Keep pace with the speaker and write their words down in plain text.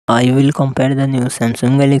I will compare the new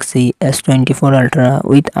Samsung Galaxy S24 Ultra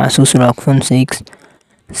with Asus ROG Phone 6.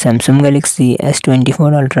 Samsung Galaxy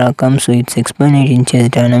S24 Ultra comes with 6.8 inches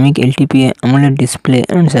dynamic LTPA AMOLED display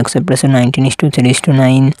and success ratio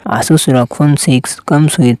 19:3:9. Asus ROG Phone 6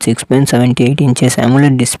 comes with 6.78 inches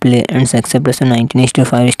AMOLED display and success ratio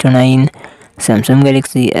 19:5:9. Samsung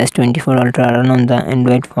Galaxy S24 Ultra run on the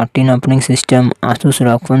Android 14 operating system. Asus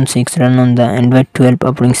ROG Phone 6 run on the Android 12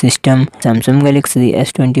 operating system. Samsung Galaxy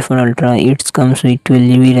S24 Ultra it comes with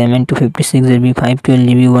 12GB RAM and 256GB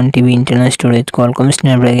 512GB 1TB internal storage. Qualcomm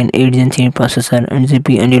Snapdragon 8 Gen 3 processor and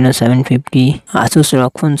GPU Adreno 750. Asus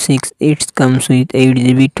ROG Phone 6 it comes with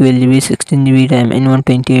 8GB 12GB 16GB RAM and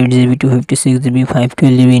 128GB 256GB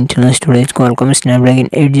 512GB internal storage. Qualcomm Snapdragon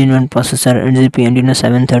 8 Gen 1 processor and GPU Adreno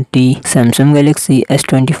 730. Samsung Galaxy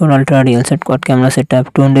S24 Ultra real set quad camera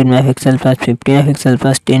setup 200 MP plus 50 MP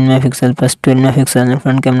plus 10 MP plus 12 MP and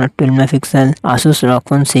front camera 12 MP. Asus ROG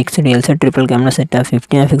Phone 6 real set triple camera setup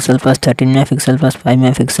 50 MP plus 13 MP plus 5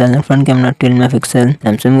 MP and front camera 12 MP.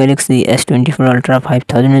 Samsung Galaxy S24 Ultra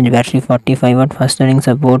 5000 mAh battery 45W fast charging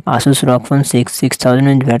support. Asus ROG Phone 6 6000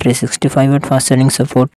 mAh battery 65W fast charging support.